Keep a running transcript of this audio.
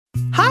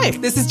Hi,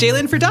 this is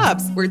Jalen for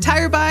Dobbs, where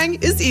tire buying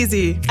is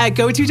easy. At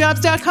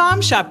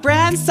GoToDobbs.com, shop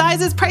brands,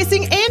 sizes,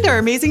 pricing, and our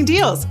amazing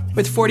deals.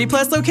 With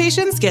 40-plus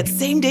locations, get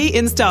same-day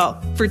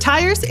install. For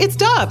tires, it's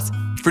Dobbs.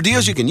 For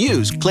deals you can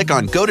use, click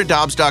on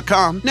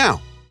GoToDobbs.com now.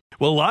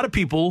 Well, a lot of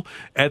people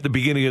at the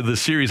beginning of the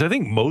series, I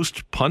think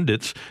most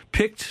pundits,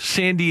 picked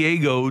San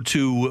Diego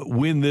to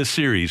win this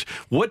series.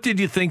 What did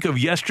you think of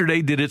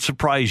yesterday? Did it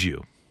surprise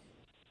you?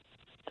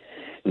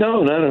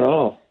 No, not at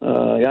all.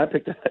 I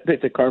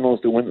picked the Cardinals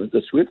to win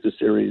the sweep the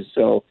series.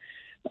 So,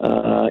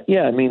 I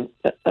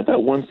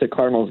thought once the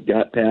Cardinals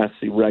got past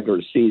the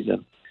regular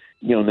season,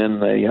 then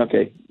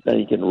then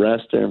you can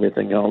rest and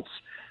everything else.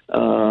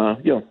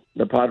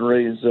 The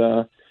Padres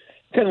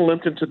kind of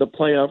limped into the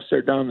playoffs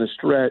there down the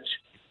stretch.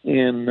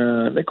 And,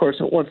 of course,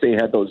 once they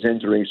had those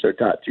injuries, their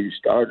top two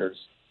starters,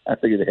 I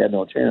figured they had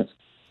no chance.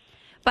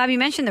 Bob, you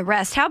mentioned the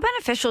rest. How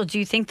beneficial do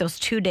you think those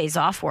 2 days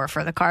off were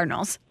for the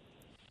Cardinals?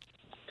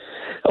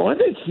 Oh, I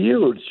think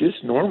huge,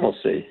 just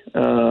normalcy.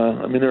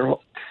 Their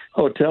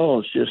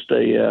hotel is just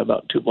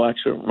about 2 blocks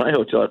from my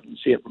hotel. I can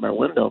see it from my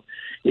window.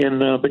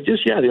 But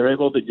they're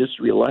able to just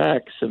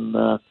relax and,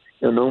 no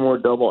more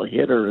double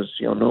hitters,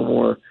 no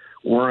more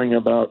worrying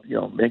about,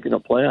 making a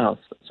playoff.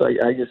 So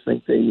I just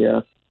think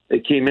they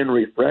came in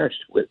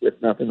refreshed with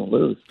nothing to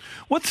lose.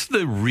 What's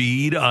the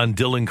read on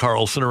Dylan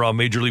Carlson around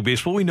Major League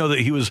Baseball? We know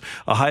that he was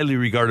a highly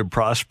regarded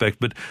prospect,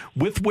 but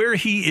with where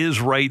he is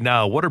right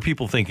now, what are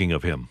people thinking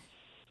of him?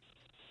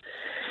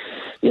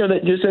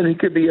 That just said he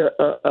could be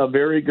a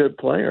very good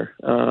player.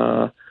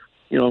 A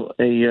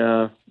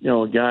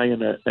guy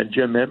in a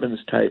Jim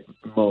Edmonds type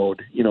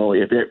mode.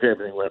 If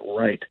everything went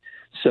right.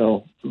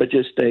 So, but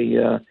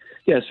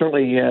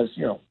certainly he has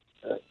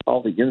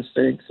all the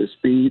instincts, the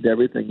speed,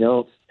 everything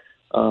else,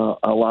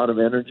 a lot of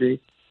energy.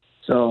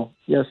 So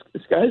yes, the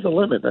sky's the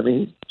limit. I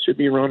mean, he should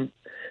be around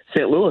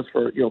St. Louis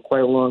for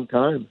quite a long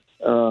time.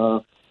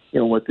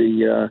 With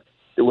the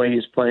way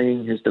he's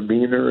playing, his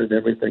demeanor, and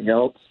everything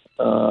else.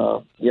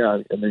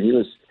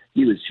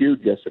 He was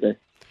huge yesterday.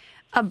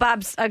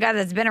 Bob's a guy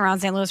that's been around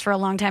St. Louis for a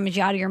long time is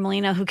Yadier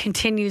Molina, who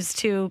continues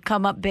to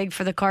come up big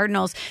for the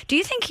Cardinals. Do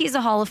you think he's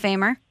a Hall of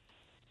Famer?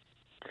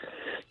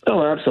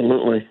 Oh,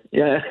 absolutely.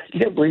 Yeah, I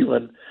can't believe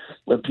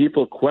when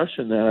people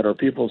question that or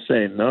people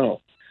say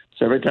no.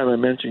 So every time I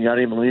mention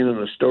Yadier Molina in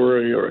a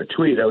story or a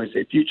tweet, I always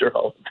say future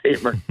Hall of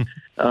Famer.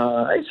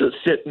 I used to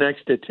sit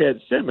next to Ted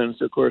Simmons,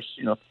 of course,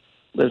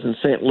 lives in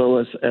St.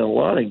 Louis at a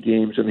lot of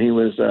games, and he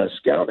was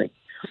scouting.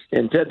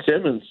 And Ted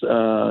Simmons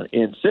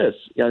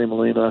insists Yadier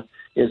Molina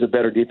is a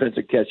better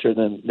defensive catcher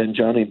than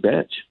Johnny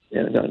Bench,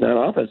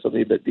 not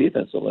offensively but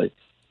defensively.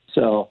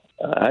 So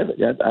I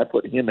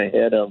put him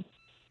ahead of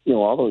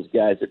all those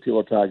guys that people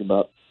are talking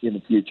about in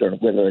the future,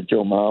 whether it's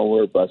Joe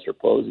Mauer or Buster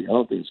Posey. I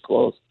don't think he's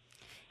close.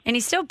 And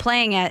he's still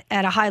playing at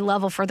a high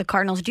level for the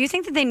Cardinals. Do you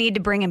think that they need to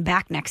bring him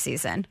back next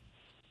season?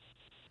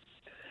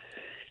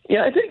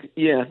 Yeah, I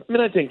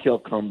think he'll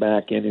come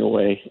back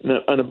anyway.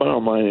 And the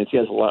bottom line is he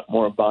has a lot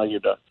more value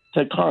to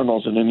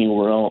Cardinals than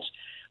anywhere else.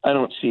 I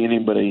don't see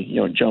anybody,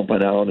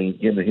 jumping out and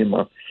giving him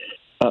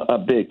a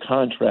big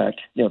contract,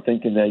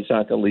 thinking that he's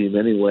not going to leave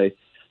anyway.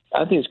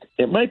 I think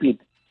it might be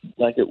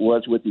like it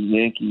was with the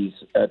Yankees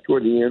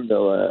toward the end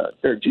of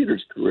Derek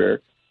Jeter's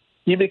career.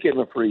 He became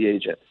a free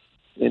agent,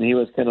 and he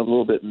was kind of a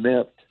little bit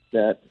miffed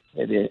that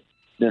they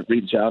didn't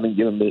reach out and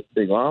give him a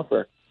big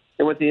offer.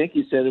 And what the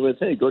Yankees said was,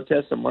 hey, go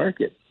test the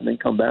market and then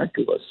come back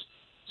to us.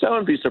 So I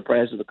wouldn't be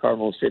surprised if the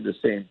Cardinals did the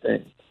same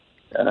thing.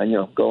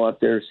 Go out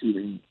there,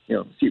 see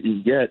what you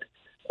can get.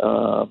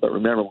 But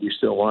remember, we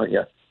still want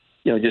you,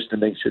 just to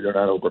make sure they're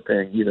not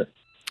overpaying either.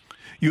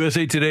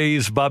 USA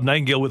Today's Bob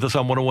Nightingale with us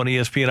on 101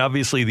 ESPN.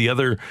 Obviously, the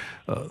other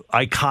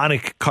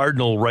iconic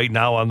Cardinal right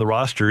now on the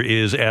roster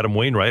is Adam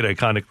Wainwright,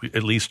 iconic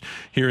at least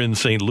here in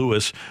St.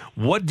 Louis.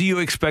 What do you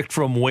expect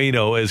from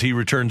Waino as he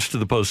returns to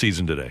the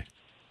postseason today?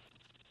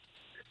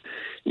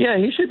 Yeah,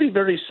 he should be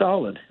very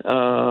solid.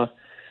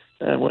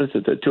 What is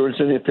it, the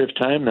 275th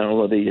time now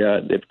where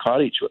they've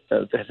caught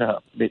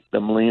the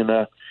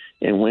Molina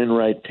and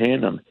Wainwright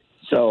tandem.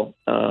 So,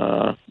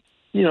 I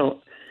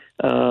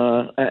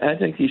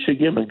think he should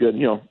give him a good,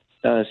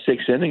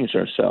 6 innings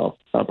or so.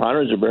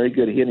 Padres are a very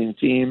good hitting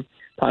team.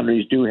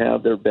 Padres do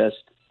have their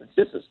best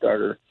assistant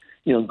starter,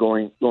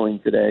 going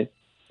today.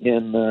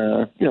 And,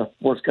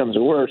 worst comes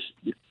to worst,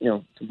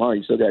 tomorrow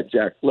you still got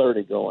Jack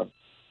Flaherty going.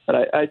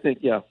 But I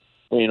think,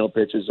 Waino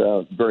pitches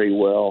very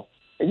well.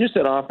 And just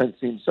that offense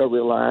seemed so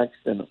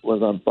relaxed and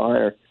was on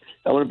fire.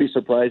 I wouldn't be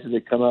surprised if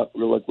they come out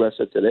real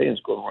aggressive today and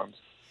score runs.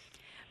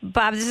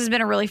 Bob, this has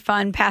been a really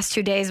fun past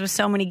 2 days with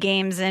so many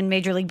games in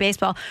Major League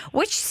Baseball.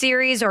 Which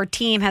series or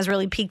team has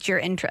really piqued your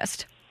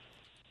interest?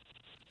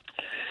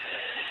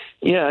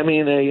 Yeah, I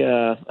mean,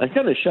 I'm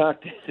kind of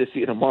shocked to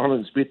see the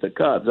Marlins beat the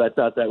Cubs. I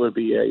thought that would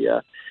be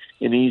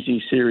an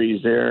easy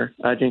series there.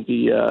 I think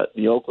the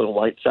Oakland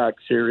White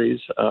Sox series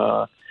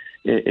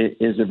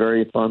is a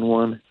very fun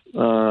one.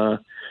 I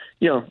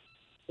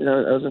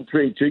was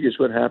intrigued too, just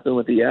what happened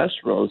with the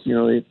Astros.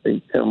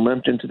 They kind of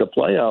limped into the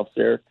playoffs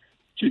there,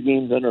 2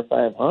 games under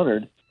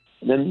 500,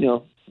 and then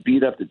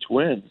beat up the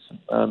Twins.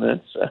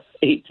 That's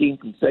 18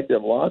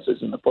 consecutive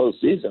losses in the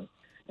postseason.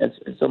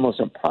 It's almost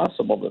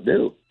impossible to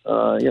do.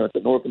 It's a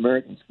North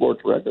American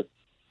sports record.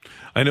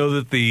 I know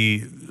that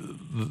the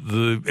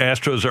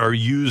Astros are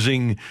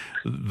using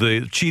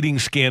the cheating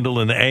scandal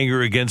and the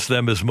anger against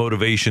them as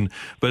motivation,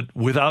 but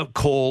without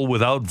Cole,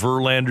 without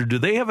Verlander, do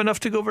they have enough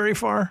to go very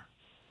far?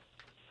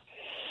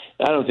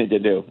 I don't think they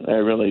do. I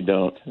really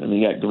don't. I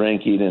mean, you got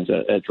Greinke and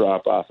a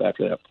drop-off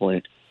after that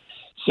point.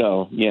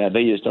 So, yeah,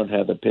 they just don't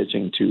have the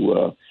pitching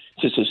to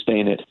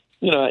sustain it.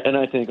 And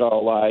I think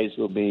all eyes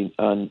will be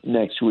on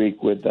next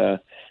week with the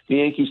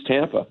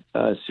Yankees-Tampa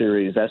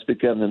series. That's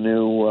become the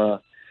new,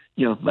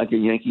 like a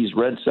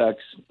Yankees-Red Sox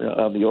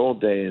of the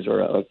old days,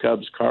 or a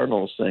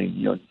Cubs-Cardinals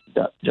thing,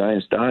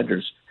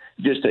 Giants-Dodgers.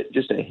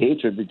 Just a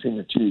hatred between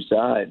the two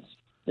sides.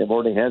 They've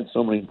already had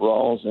so many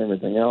brawls and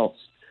everything else.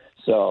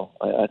 So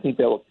I think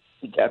that will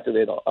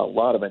captivate a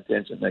lot of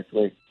attention next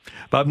week.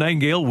 Bob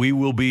Nightingale, we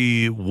will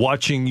be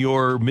watching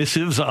your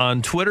missives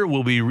on Twitter.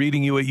 We'll be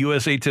reading you at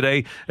USA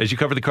Today as you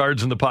cover the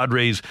Cards and the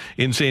Padres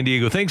in San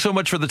Diego. Thanks so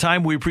much for the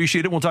time. We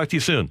appreciate it. We'll talk to you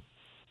soon.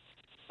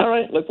 All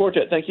right. Look forward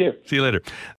to it. Thank you. See you later.